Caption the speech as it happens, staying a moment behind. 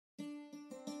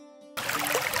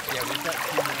I'm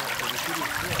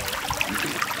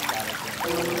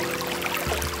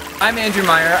Andrew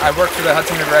Meyer. I work for the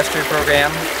Hudson River Estuary Program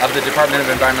of the Department of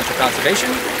Environmental Conservation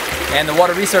and the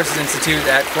Water Resources Institute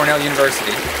at Cornell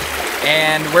University.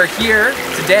 And we're here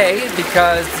today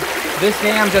because this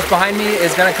dam just behind me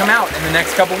is going to come out in the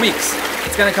next couple weeks.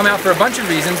 It's going to come out for a bunch of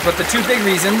reasons, but the two big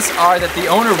reasons are that the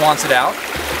owner wants it out.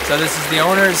 So this is the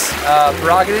owner's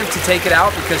prerogative to take it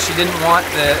out because she didn't want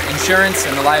the insurance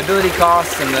and the liability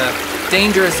costs and the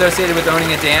danger associated with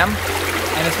owning a dam,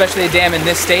 and especially a dam in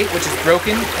this state, which is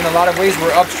broken in a lot of ways.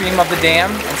 We're upstream of the dam,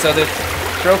 and so they're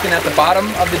broken at the bottom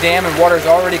of the dam, and water is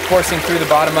already coursing through the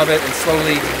bottom of it and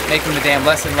slowly making the dam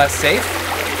less and less safe.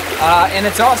 And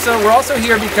we're also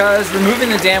here because removing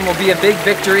the dam will be a big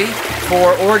victory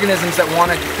for organisms that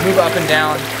want to move up and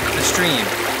down the stream.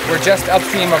 We're just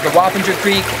upstream of the Wappinger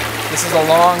Creek. This is a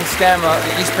long stem.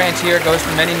 The East Branch here goes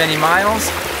for many, many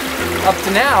miles. Up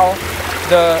to now,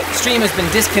 the stream has been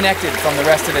disconnected from the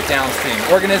rest of it downstream.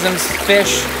 Organisms,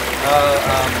 fish,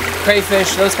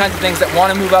 crayfish, those kinds of things that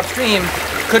want to move upstream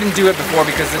couldn't do it before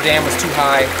because the dam was too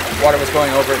high, water was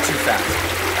going over it too fast.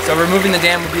 So removing the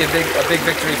dam would be a big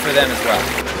victory for them as well.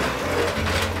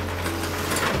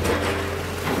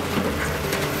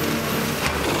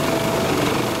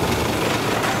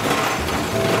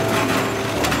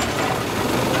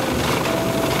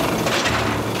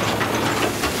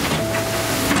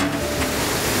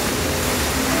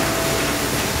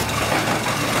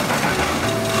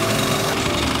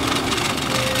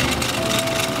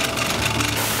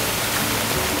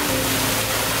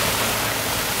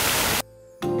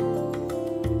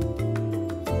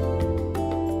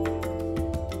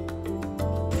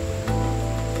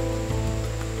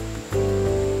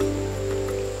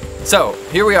 So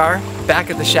here we are back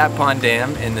at the Shapp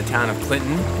Dam in the town of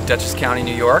Clinton, Dutchess County,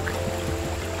 New York.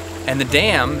 And the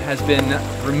dam has been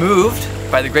removed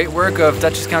by the great work of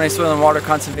Dutchess County Soil and Water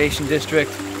Conservation District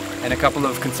and a couple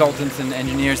of consultants and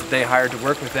engineers that they hired to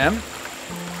work with them.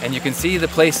 And you can see the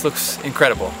place looks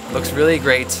incredible. It looks really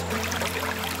great.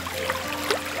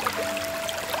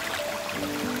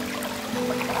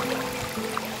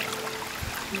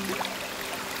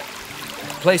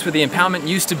 The place where the impoundment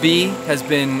used to be has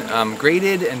been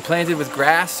graded and planted with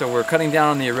grass, so we're cutting down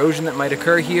on the erosion that might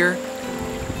occur here.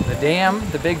 The dam,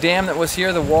 the big dam that was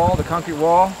here, the wall, the concrete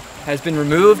wall, has been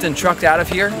removed and trucked out of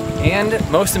here. And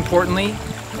most importantly,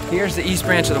 here's the East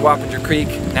Branch of the Wappinger Creek,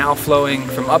 now flowing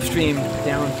from upstream to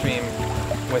downstream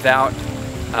without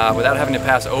having to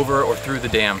pass over or through the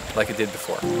dam like it did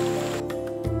before.